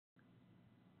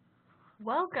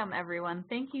Welcome, everyone.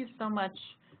 Thank you so much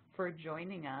for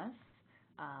joining us.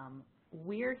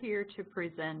 We're here to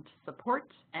present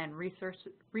support and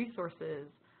resources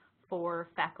for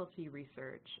faculty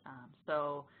research.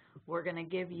 So we're going to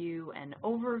give you an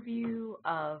overview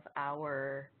of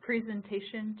our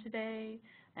presentation today,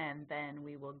 and then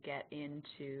we will get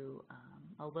into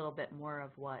a little bit more of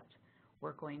what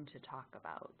we're going to talk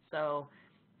about. So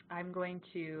I'm going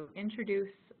to introduce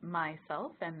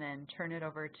myself and then turn it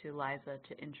over to Liza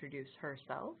to introduce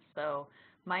herself. So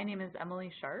my name is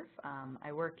Emily Scharf.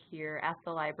 I work here at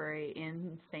the library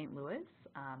in St. Louis.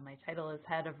 My title is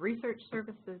Head of Research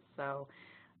Services, so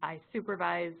I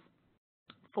supervise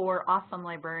 4 awesome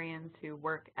librarians who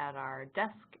work at our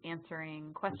desk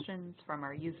answering questions from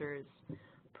our users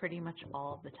pretty much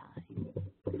all the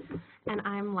time. And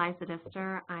I'm Liza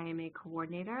Dister. I am a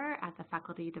coordinator at the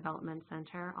Faculty Development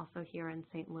Center, also here in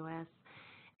St. Louis.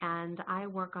 And I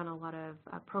work on a lot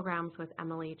of programs with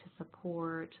Emily to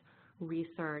support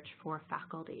research for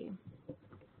faculty.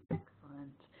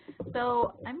 Excellent.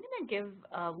 So I'm going to give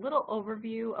a little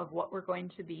overview of what we're going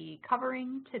to be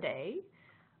covering today.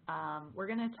 We're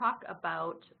going to talk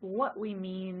about what we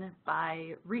mean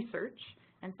by research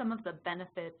and some of the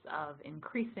benefits of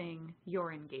increasing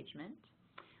your engagement.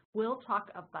 We'll talk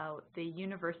about the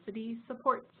university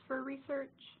supports for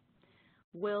research.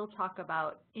 We'll talk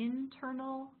about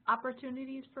internal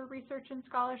opportunities for research and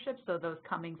scholarship, so those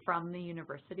coming from the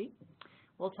university.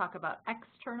 We'll talk about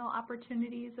external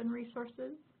opportunities and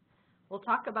resources. We'll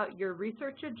talk about your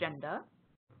research agenda,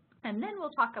 and then we'll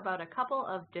talk about a couple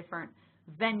of different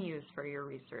venues for your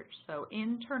research, so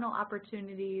internal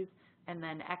opportunities and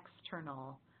then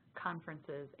external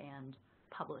conferences and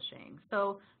publishing.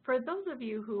 So for those of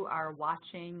you who are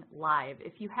watching live,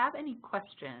 if you have any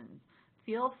questions,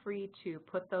 feel free to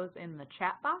put those in the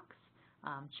chat box,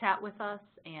 chat with us,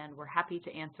 and we're happy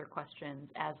to answer questions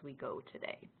as we go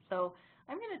today. So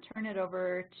I'm going to turn it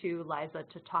over to Liza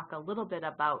to talk a little bit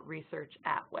about research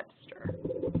at Webster.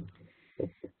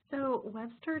 So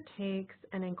Webster takes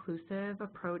an inclusive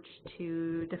approach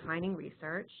to defining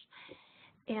research.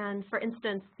 And for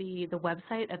instance, the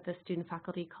website of the Student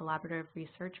Faculty Collaborative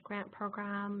Research Grant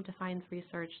Program defines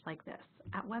research like this.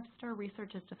 At Webster,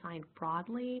 research is defined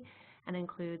broadly and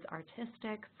includes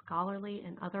artistic, scholarly,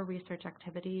 and other research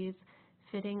activities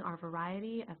fitting our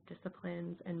variety of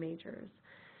disciplines and majors.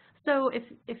 So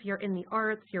if you're in the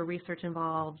arts, your research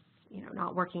involves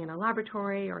not working in a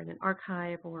laboratory or in an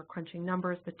archive or crunching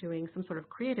numbers, but doing some sort of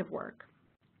creative work,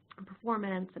 a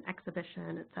performance, an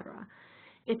exhibition, etc.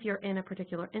 If you're in a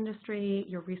particular industry,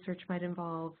 your research might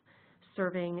involve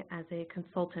serving as a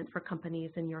consultant for companies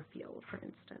in your field, for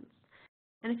instance.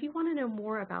 And if you want to know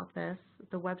more about this,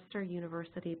 the Webster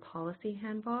University Policy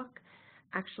Handbook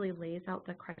actually lays out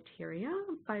the criteria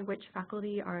by which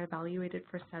faculty are evaluated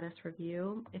for status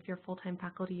review. If you're full-time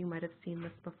faculty, you might have seen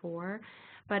this before.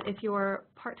 But if you're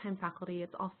part-time faculty,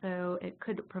 it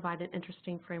could provide an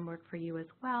interesting framework for you as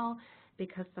well,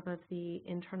 because some of the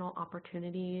internal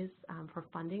opportunities for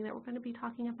funding that we're going to be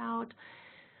talking about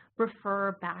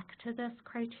refer back to this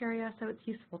criteria, so it's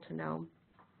useful to know.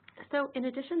 So in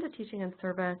addition to teaching and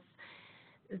service,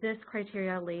 this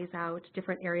criteria lays out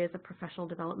different areas of professional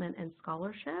development and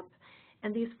scholarship,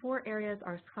 and these 4 areas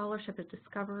are scholarship and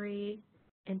discovery,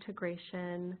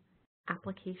 integration,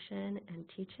 application, and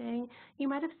teaching. You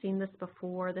might have seen this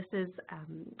before. This is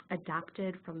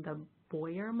adapted from the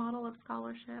Boyer model of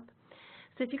scholarship.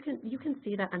 So if you can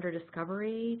see that under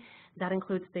discovery, that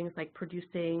includes things like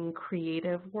producing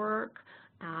creative work,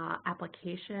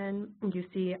 application. You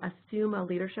see assume a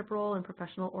leadership role in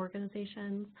professional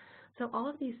organizations. So all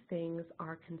of these things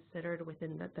are considered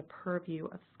within the purview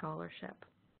of scholarship.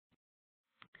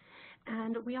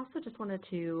 And we also just wanted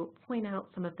to point out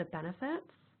some of the benefits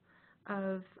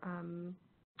of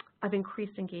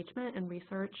increased engagement in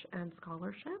research and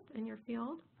scholarship in your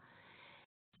field.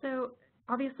 So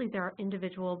obviously there are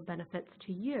individual benefits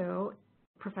to you,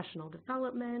 professional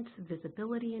development,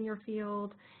 visibility in your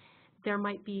field. There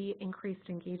might be increased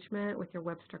engagement with your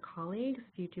Webster colleagues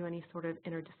if you do any sort of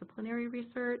interdisciplinary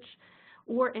research,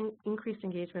 or increased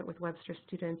engagement with Webster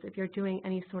students if you're doing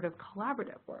any sort of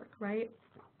collaborative work, right?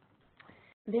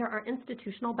 There are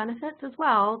institutional benefits as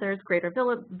well. There's greater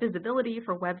visibility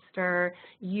for Webster.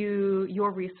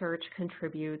 Your research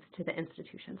contributes to the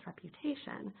institution's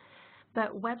reputation.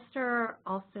 But Webster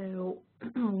also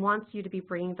wants you to be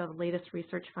bringing the latest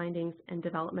research findings and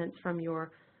developments from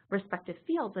your respective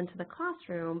fields into the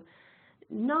classroom,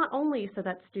 not only so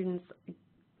that students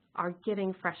are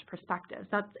getting fresh perspectives,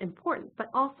 that's important, but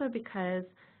also because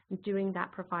doing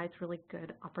that provides really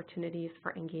good opportunities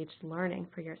for engaged learning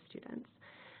for your students.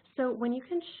 So when you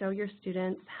can show your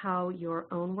students how your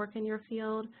own work in your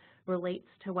field relates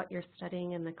to what you're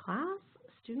studying in the class,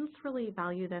 students really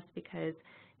value this because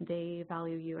they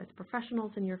value you as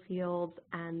professionals in your fields,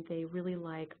 and they really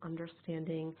like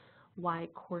understanding why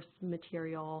course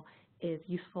material is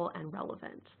useful and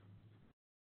relevant.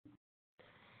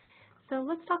 So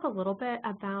let's talk a little bit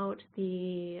about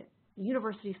the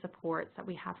university supports that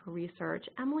we have for research.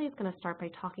 Emily is going to start by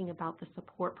talking about the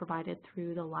support provided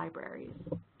through the libraries.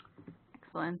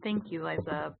 Excellent. Thank you,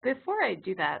 Liza. Before I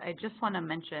do that, I just want to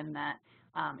mention that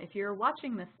if you're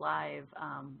watching this live,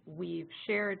 we've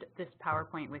shared this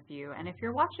PowerPoint with you. And if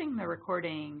you're watching the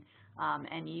recording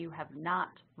and you have not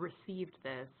received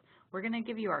this, we're going to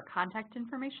give you our contact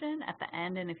information at the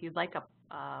end. And if you'd like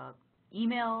a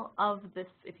email of this,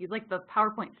 if you'd like the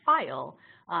PowerPoint file,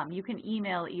 you can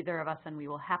email either of us and we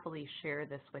will happily share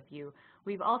this with you.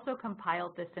 We've also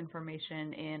compiled this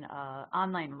information in an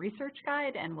online research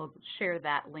guide, and we'll share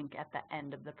that link at the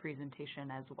end of the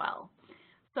presentation as well.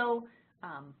 So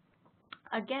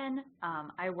again,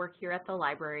 I work here at the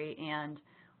library, and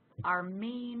our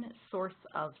main source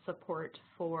of support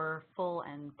for full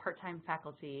and part-time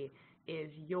faculty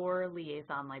is your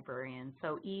liaison librarian.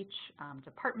 So each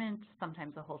department,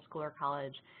 sometimes a whole school or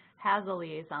college, has a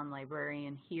liaison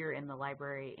librarian here in the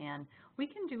library, and we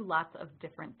can do lots of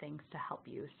different things to help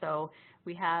you. So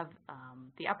we have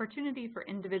the opportunity for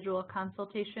individual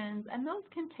consultations, and those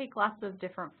can take lots of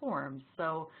different forms.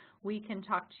 So we can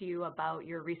talk to you about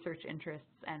your research interests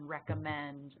and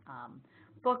recommend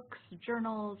books,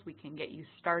 journals. We can get you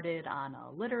started on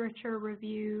a literature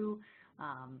review.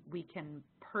 We can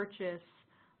purchase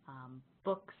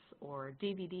books or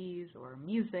DVDs or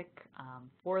music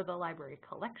for the library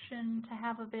collection to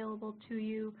have available to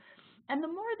you. And the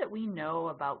more that we know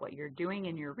about what you're doing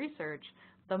in your research,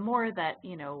 the more that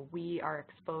we are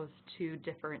exposed to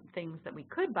different things that we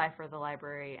could buy for the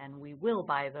library, and we will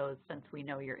buy those since we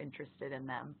know you're interested in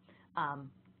them.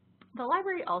 The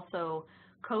library also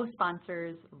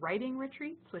co-sponsors writing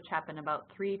retreats, which happen about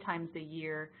 3 times a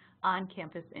year on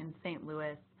campus in St.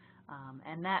 Louis,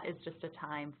 and that is just a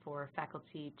time for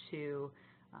faculty to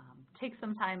take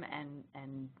some time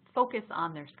and focus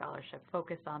on their scholarship,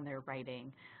 focus on their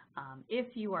writing.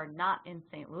 If you are not in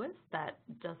St. Louis, that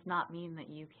does not mean that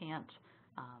you can't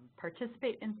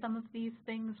participate in some of these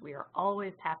things. We are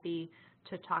always happy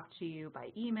to talk to you by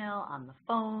email, on the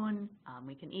phone.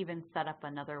 We can even set up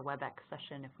another WebEx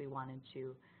session if we wanted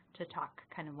to talk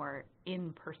kind of more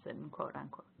in person, quote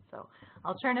unquote. So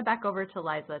I'll turn it back over to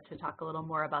Liza to talk a little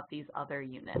more about these other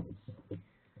units.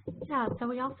 Yeah, so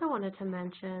we also wanted to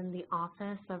mention the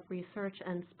Office of Research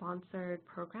and Sponsored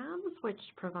Programs, which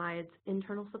provides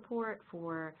internal support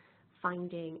for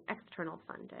finding external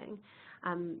funding.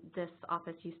 This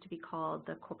office used to be called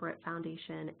the Corporate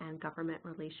Foundation and Government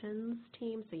Relations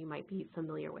Team, so you might be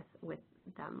familiar with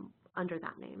them under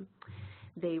that name.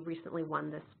 They recently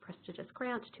won this prestigious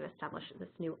grant to establish this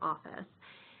new office.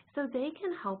 So they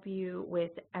can help you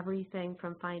with everything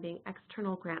from finding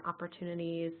external grant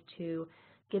opportunities to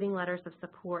getting letters of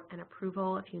support and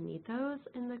approval if you need those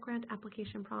in the grant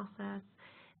application process.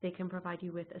 They can provide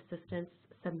you with assistance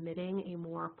submitting a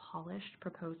more polished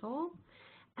proposal.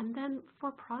 And then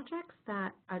for projects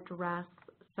that address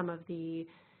some of the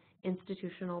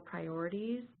institutional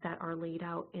priorities that are laid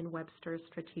out in Webster's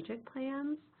strategic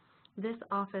plans, this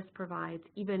office provides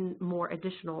even more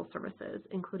additional services,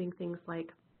 including things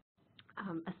like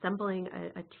assembling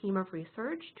a team of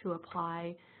research to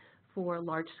apply for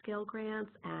large-scale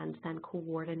grants and then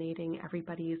coordinating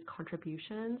everybody's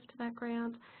contributions to that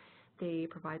grant. They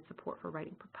provide support for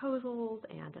writing proposals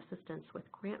and assistance with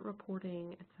grant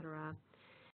reporting, etc.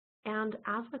 And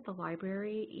as with the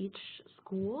library, each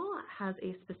school has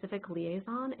a specific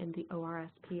liaison in the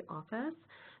ORSP office,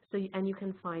 and you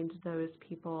can find those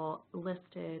people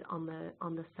listed on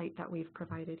the site that we've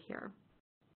provided here.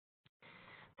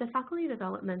 The Faculty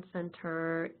Development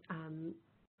Center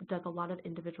does a lot of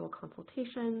individual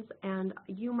consultations, and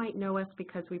you might know us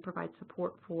because we provide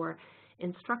support for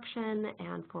instruction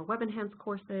and for web enhanced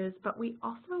courses, but we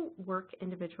also work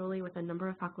individually with a number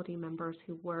of faculty members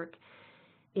who work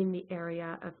in the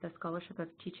area of the Scholarship of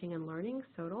Teaching and Learning,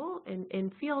 SOTL,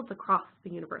 in fields across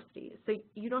the university. So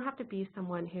you don't have to be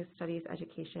someone who studies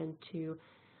education to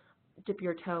dip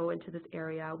your toe into this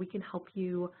area. We can help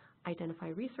you identify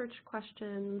research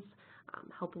questions,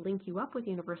 help link you up with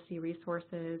university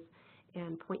resources,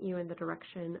 and point you in the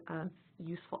direction of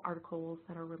useful articles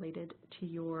that are related to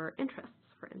your interests,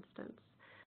 for instance.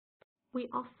 We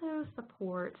also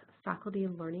support faculty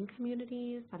learning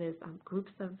communities, that is,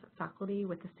 groups of faculty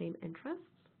with the same interests.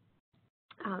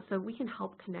 So we can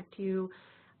help connect you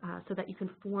so that you can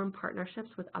form partnerships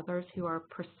with others who are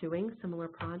pursuing similar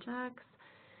projects.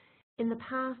 In the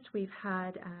past, we've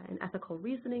had an ethical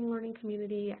reasoning learning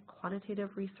community, a quantitative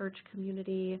research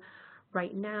community.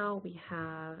 Right now, we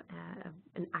have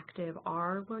an active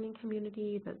R learning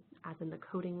community, as in the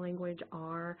coding language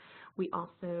R. We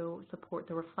also support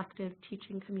the reflective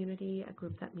teaching community, a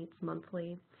group that meets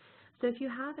monthly. So if you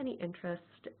have any interest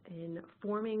in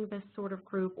forming this sort of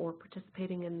group or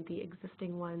participating in the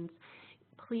existing ones,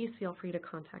 please feel free to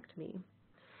contact me.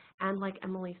 And like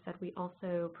Emily said, we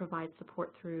also provide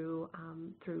support through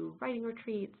writing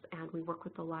retreats, and we work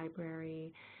with the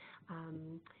library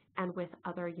and with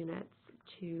other units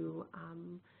to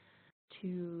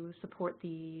support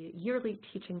the yearly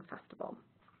teaching festival.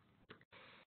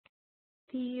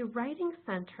 The Writing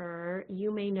Center,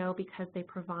 you may know because they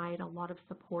provide a lot of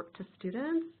support to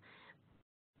students,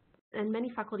 and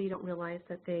many faculty don't realize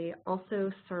that they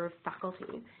also serve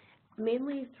faculty,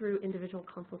 mainly through individual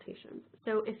consultations.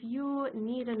 So if you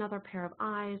need another pair of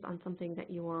eyes on something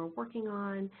that you are working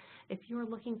on, if you're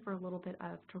looking for a little bit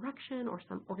of direction or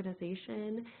some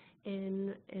organization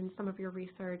in some of your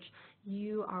research,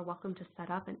 you are welcome to set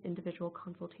up an individual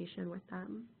consultation with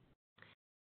them.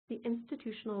 The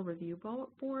Institutional Review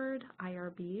Board,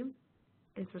 IRB,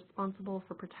 is responsible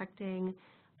for protecting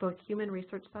both human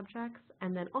research subjects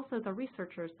and then also the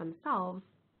researchers themselves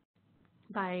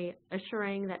by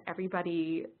assuring that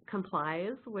everybody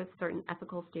complies with certain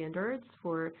ethical standards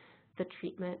for the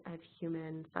treatment of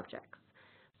human subjects.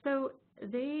 So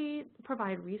they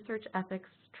provide research ethics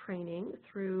training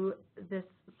through this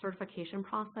certification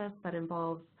process that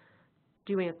involves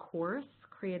doing a course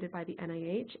created by the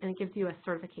NIH, and it gives you a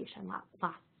certification that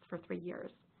lasts for 3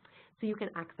 years. So you can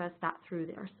access that through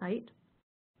their site.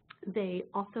 They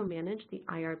also manage the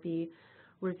IRB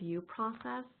review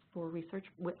process for research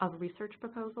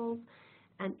proposals,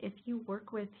 and if you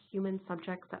work with human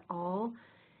subjects at all,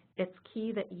 it's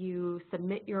key that you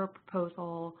submit your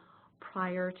proposal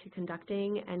prior to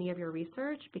conducting any of your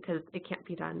research because it can't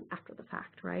be done after the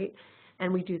fact, right?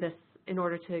 And we do this in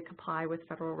order to comply with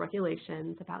federal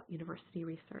regulations about university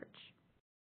research.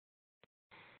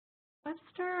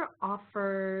 Webster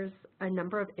offers a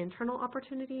number of internal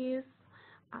opportunities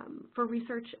for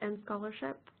research and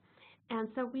scholarship. And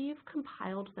so we've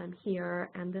compiled them here,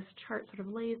 and this chart sort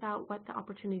of lays out what the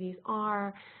opportunities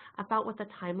are, about what the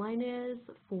timeline is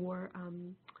for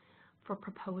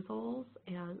proposals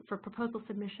and for proposal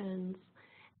submissions.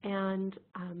 And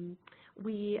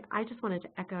I just wanted to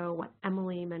echo what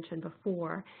Emily mentioned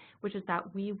before, which is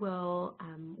that we'll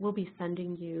be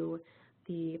sending you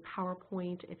the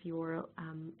PowerPoint. If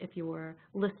you're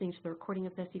listening to the recording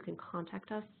of this, you can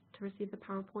contact us to receive the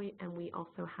PowerPoint, and we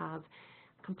also have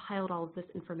compiled all of this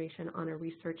information on a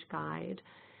research guide.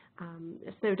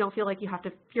 So don't feel like you have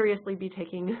to furiously be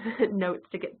taking notes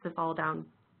to get this all down.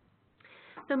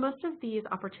 So most of these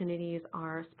opportunities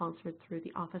are sponsored through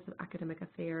the Office of Academic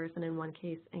Affairs, and in one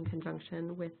case in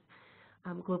conjunction with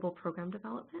Global Program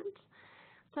Development.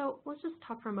 So let's just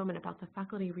talk for a moment about the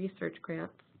faculty research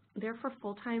grants. They're for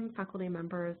full-time faculty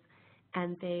members,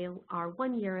 and they are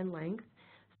 1 year in length.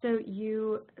 So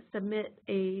you submit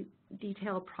a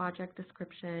detailed project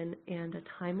description and a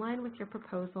timeline with your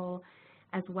proposal,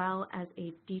 as well as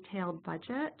a detailed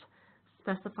budget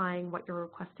specifying what you're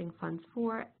requesting funds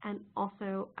for, and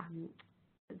also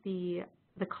the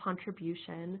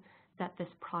contribution that this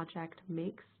project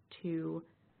makes to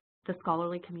the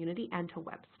scholarly community and to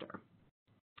Webster.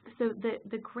 So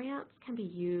the grants can be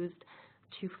used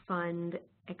to fund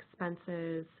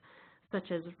expenses such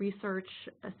as research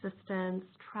assistance,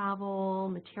 travel,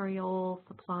 materials,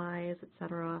 supplies,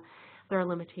 etc. There are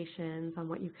limitations on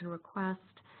what you can request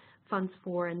funds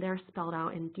for, and they're spelled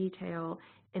out in detail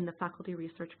in the faculty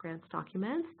research grants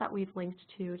documents that we've linked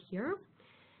to here.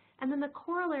 And then the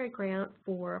corollary grant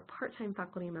for part-time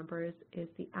faculty members is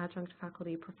the Adjunct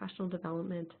Faculty Professional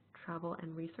Development, Travel,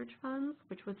 and Research Funds,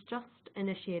 which was just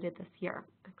initiated this year,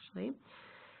 actually.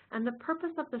 And the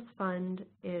purpose of this fund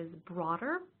is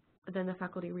broader than the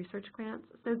faculty research grants.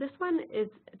 So this one is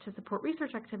to support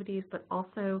research activities, but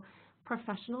also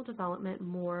professional development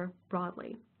more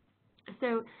broadly.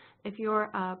 So if you're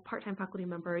a part-time faculty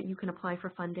member, you can apply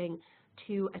for funding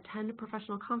to attend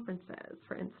professional conferences,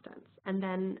 for instance, and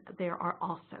then there are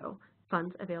also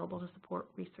funds available to support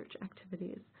research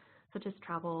activities, such as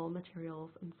travel, materials,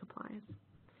 and supplies.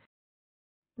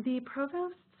 The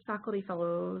Provost's Faculty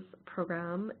Fellows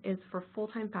Program is for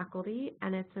full-time faculty,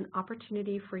 and it's an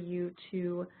opportunity for you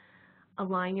to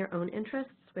align your own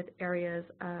interests with areas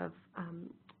of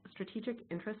strategic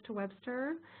interest to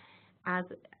Webster, as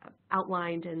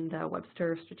outlined in the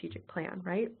Webster strategic plan,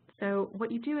 right? So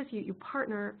what you do is you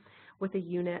partner with a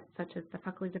unit such as the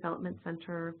Faculty Development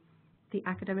Center, the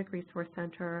Academic Resource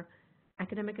Center,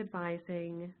 Academic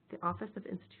Advising, the Office of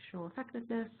Institutional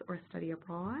Effectiveness or Study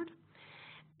Abroad,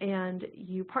 and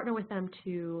you partner with them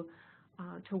to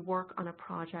work on a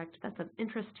project that's of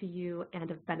interest to you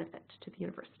and of benefit to the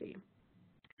university.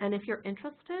 And if you're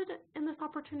interested in this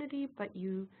opportunity, but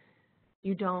you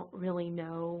don't really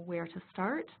know where to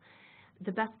start,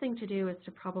 the best thing to do is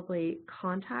to probably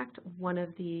contact one of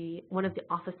the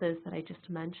offices that I just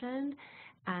mentioned,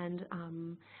 and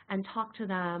talk to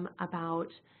them about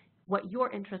what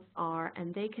your interests are,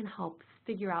 and they can help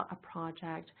figure out a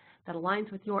project that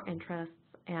aligns with your interests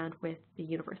and with the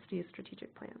university's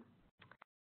strategic plan.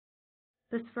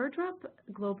 The Sverdrup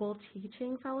Global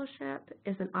Teaching Fellowship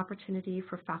is an opportunity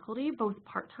for faculty, both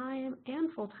part-time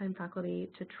and full-time faculty,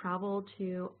 to travel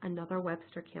to another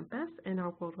Webster campus in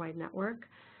our worldwide network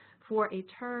for a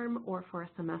term or for a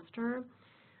semester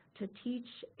to teach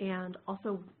and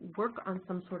also work on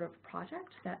some sort of project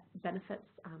that benefits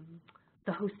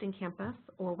the hosting campus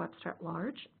or Webster at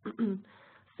large.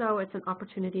 So it's an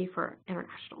opportunity for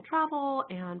international travel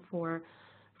and for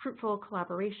fruitful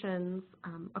collaborations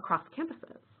across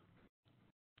campuses.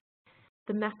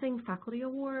 The Messing Faculty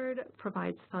Award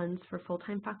provides funds for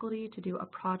full-time faculty to do a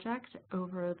project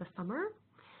over the summer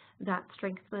that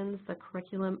strengthens the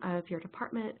curriculum of your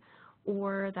department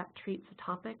or that treats a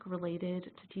topic related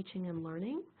to teaching and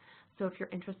learning. So if you're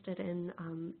interested in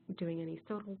doing any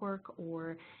SOTA work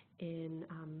or in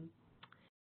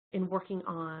working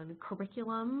on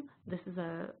curriculum, this is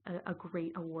a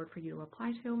great award for you to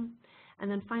apply to. And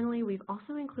then finally, we've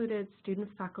also included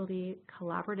student-faculty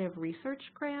collaborative research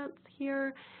grants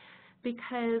here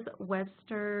because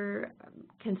Webster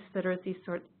considers these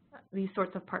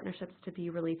sorts of partnerships to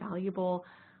be really valuable,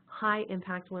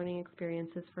 high-impact learning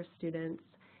experiences for students.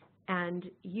 And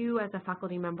you as a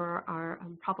faculty member are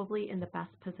probably in the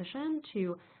best position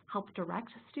to help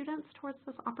direct students towards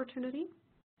this opportunity.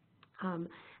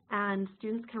 And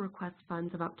students can request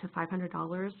funds of up to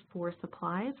 $500 for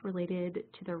supplies related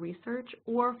to their research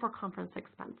or for conference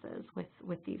expenses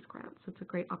with these grants. So it's a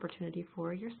great opportunity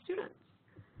for your students.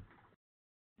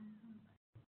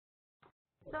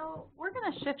 So we're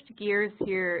going to shift gears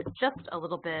here just a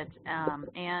little bit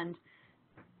and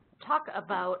talk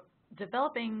about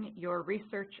developing your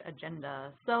research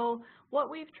agenda. So what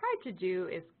we've tried to do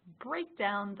is break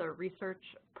down the research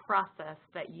process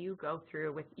that you go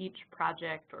through with each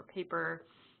project or paper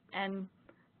and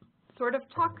sort of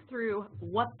talk through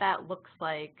what that looks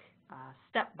like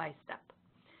step by step.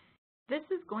 This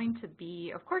is going to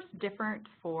be, of course, different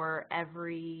for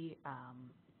every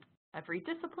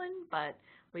discipline, but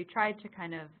we tried to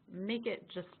kind of make it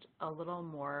just a little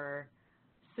more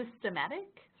systematic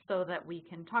so that we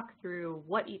can talk through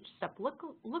what each step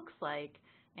looks like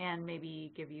and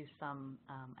maybe give you some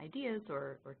ideas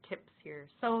or tips here.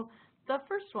 So the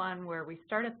first one, where we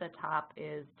start at the top,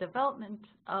 is development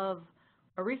of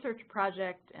a research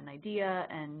project, an idea,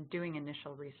 and doing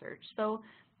initial research. So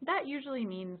that usually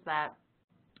means that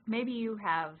maybe you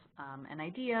have an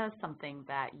idea, something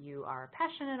that you are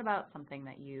passionate about, something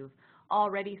that you've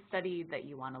already studied that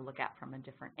you want to look at from a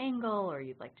different angle, or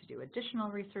you'd like to do additional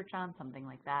research on, something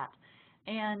like that.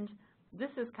 And this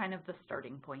is kind of the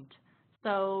starting point.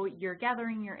 So you're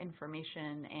gathering your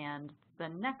information, and the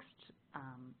next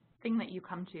thing that you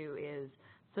come to is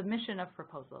submission of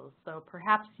proposals. So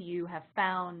perhaps you have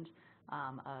found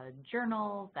a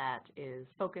journal that is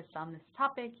focused on this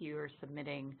topic. You are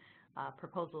submitting a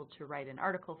proposal to write an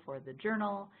article for the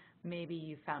journal. Maybe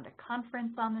you found a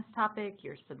conference on this topic.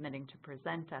 You're submitting to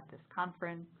present at this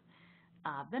conference.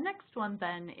 The next one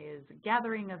then is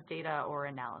gathering of data or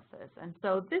analysis. And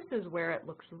so this is where it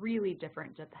looks really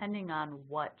different depending on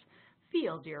what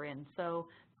field you're in. So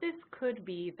this could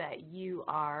be that you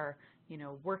are,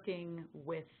 working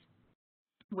with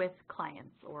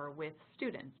clients or with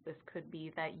students. This could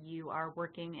be that you are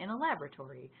working in a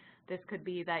laboratory. This could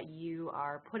be that you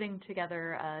are putting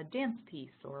together a dance piece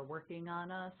or working on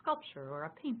a sculpture or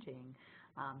a painting.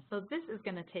 So this is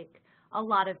going to take a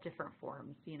lot of different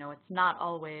forms. It's not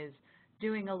always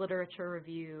doing a literature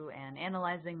review and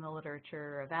analyzing the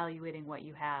literature, evaluating what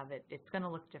you have. It's going to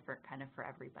look different kind of for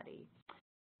everybody.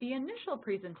 The initial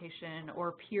presentation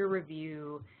or peer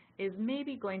review is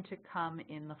maybe going to come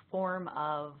in the form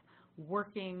of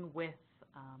working with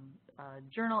a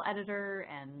journal editor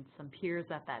and some peers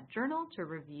at that journal to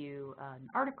review an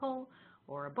article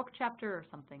or a book chapter or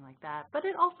something like that. But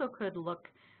it also could look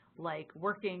like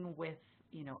working with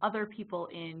other people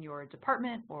in your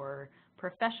department or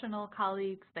professional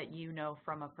colleagues that you know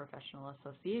from a professional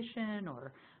association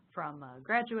or from a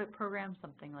graduate program,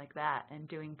 something like that, and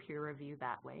doing peer review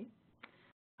that way.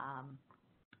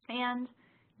 And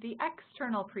the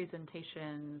external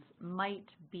presentations might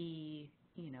be,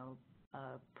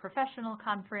 a professional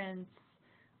conference,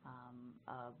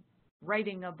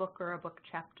 writing a book or a book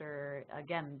chapter.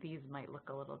 Again, these might look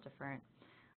a little different.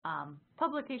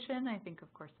 Publication, I think,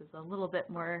 of course, is a little bit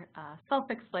more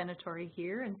self-explanatory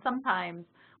here, and sometimes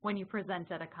when you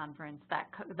present at a conference,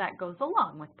 that goes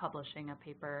along with publishing a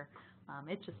paper.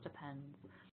 It just depends.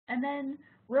 And then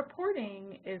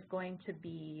reporting is going to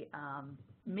be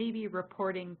maybe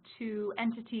reporting to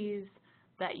entities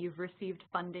that you've received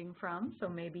funding from. So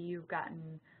maybe you've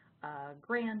gotten a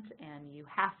grant and you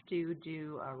have to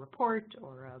do a report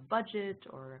or a budget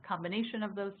or a combination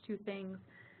of those two things.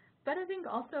 But I think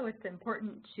also it's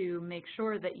important to make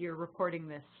sure that you're reporting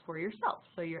this for yourself.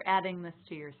 So you're adding this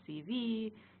to your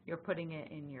CV, you're putting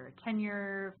it in your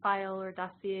tenure file or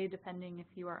dossier, depending if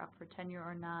you are up for tenure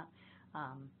or not.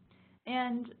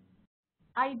 And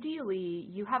ideally,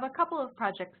 you have a couple of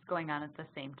projects going on at the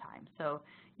same time. So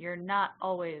you're not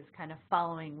always kind of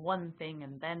following one thing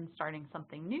and then starting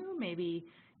something new. Maybe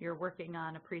you're working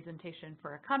on a presentation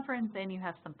for a conference and you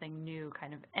have something new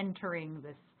kind of entering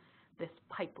this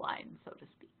pipeline, so to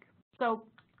speak. So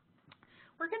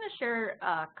we're going to share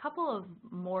a couple of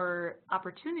more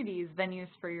opportunities, venues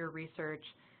for your research,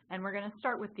 and we're going to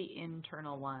start with the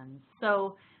internal ones.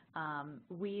 So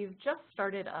we've just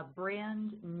started a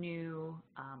brand new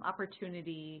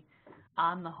opportunity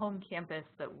on the home campus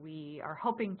that we are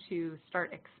hoping to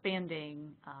start expanding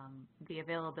the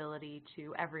availability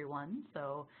to everyone.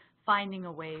 So finding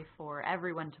a way for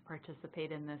everyone to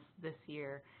participate in this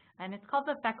year. And it's called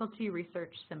the Faculty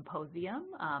Research Symposium.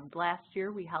 Last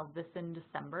year we held this in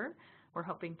December. We're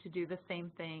hoping to do the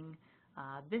same thing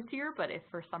this year, but if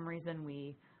for some reason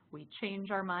we change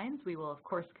our minds, we will of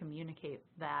course communicate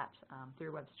that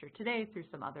through Webster Today, through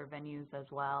some other venues as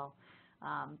well.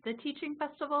 The Teaching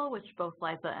Festival, which both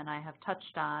Liza and I have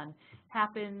touched on,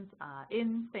 happens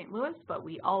in St. Louis, but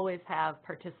we always have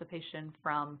participation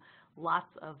from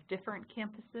lots of different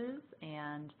campuses,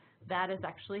 and that is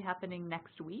actually happening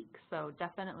next week, so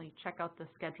definitely check out the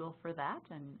schedule for that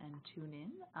and tune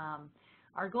in.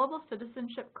 Our Global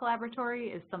Citizenship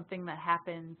Collaboratory is something that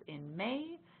happens in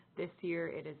May. This year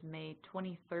it is May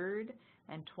 23rd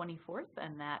and 24th,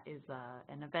 and that is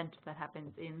an event that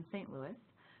happens in St. Louis.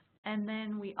 And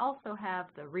then we also have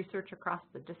the Research Across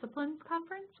the Disciplines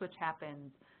Conference, which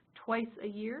happens twice a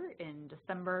year in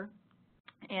December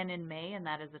and in May, and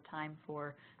that is a time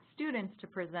for students to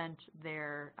present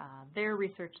their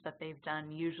research that they've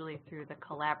done, usually through the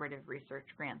collaborative research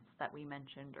grants that we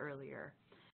mentioned earlier.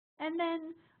 And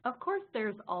then, of course,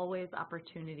 there's always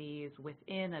opportunities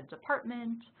within a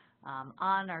department,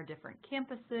 on our different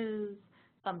campuses.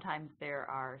 Sometimes there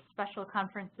are special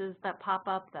conferences that pop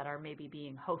up that are maybe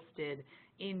being hosted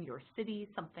in your city,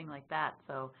 something like that.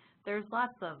 So there's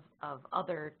lots of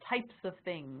other types of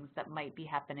things that might be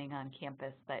happening on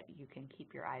campus that you can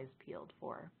keep your eyes peeled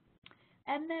for.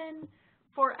 And then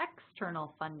for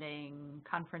external funding,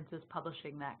 conferences,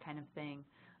 publishing, that kind of thing,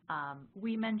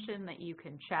 we mentioned that you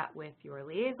can chat with your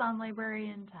liaison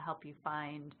librarian to help you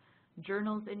find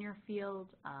journals in your field,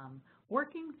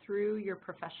 working through your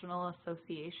professional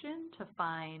association to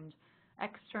find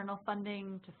external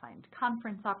funding, to find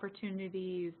conference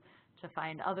opportunities, to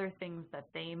find other things that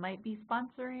they might be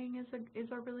sponsoring is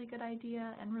a really good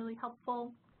idea and really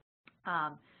helpful.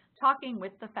 Talking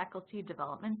with the Faculty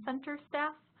Development Center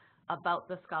staff about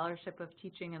the Scholarship of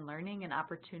Teaching and Learning and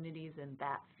opportunities in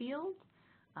that field.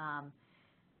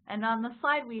 And on the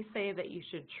slide we say that you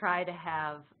should try to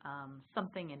have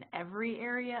something in every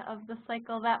area of the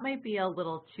cycle. That might be a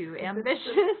little too ambitious.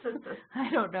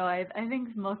 I don't know. I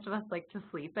think most of us like to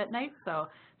sleep at night, so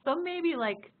maybe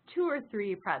like 2 or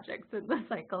 3 projects in the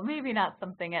cycle, maybe not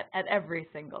something at every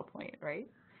single point, right?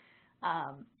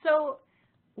 So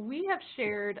we have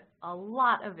shared a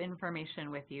lot of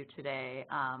information with you today.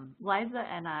 Liza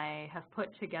and I have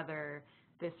put together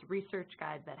this research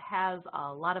guide that has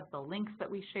a lot of the links that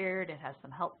we shared. It has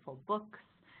some helpful books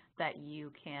that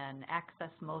you can access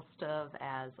most of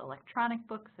as electronic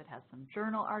books. It has some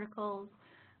journal articles.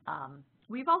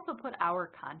 We've also put our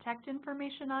contact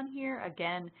information on here.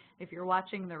 Again, if you're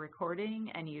watching the recording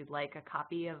and you'd like a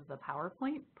copy of the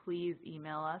PowerPoint, please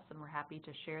email us and we're happy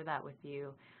to share that with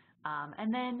you.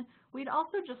 And then we'd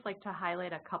also just like to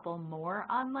highlight a couple more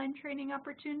online training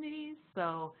opportunities.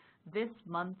 So this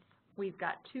month we've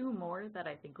got 2 more that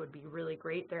I think would be really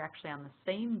great. They're actually on the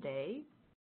same day.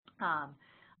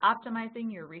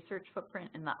 Optimizing your research footprint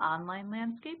in the online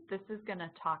landscape. This is going to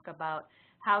talk about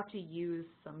how to use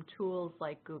some tools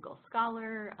like Google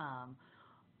Scholar,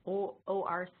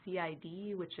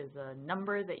 ORCID, which is a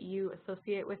number that you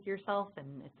associate with yourself,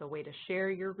 and it's a way to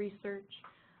share your research.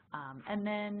 And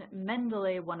then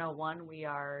Mendeley 101, we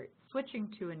are switching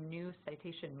to a new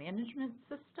citation management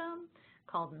system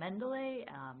called Mendeley.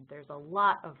 There's a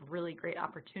lot of really great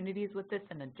opportunities with this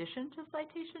in addition to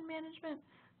citation management.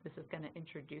 This is going to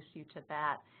introduce you to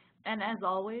that. And as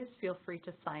always, feel free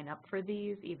to sign up for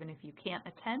these. Even if you can't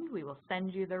attend, we will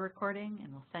send you the recording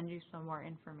and we'll send you some more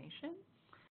information.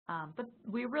 But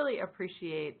we really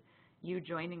appreciate you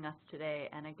joining us today.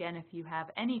 And again, if you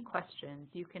have any questions,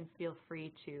 you can feel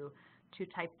free to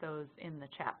type those in the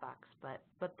chat box.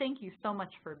 But thank you so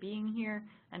much for being here,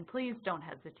 and please don't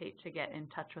hesitate to get in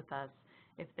touch with us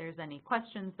if there's any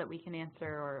questions that we can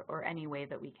answer or any way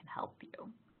that we can help you.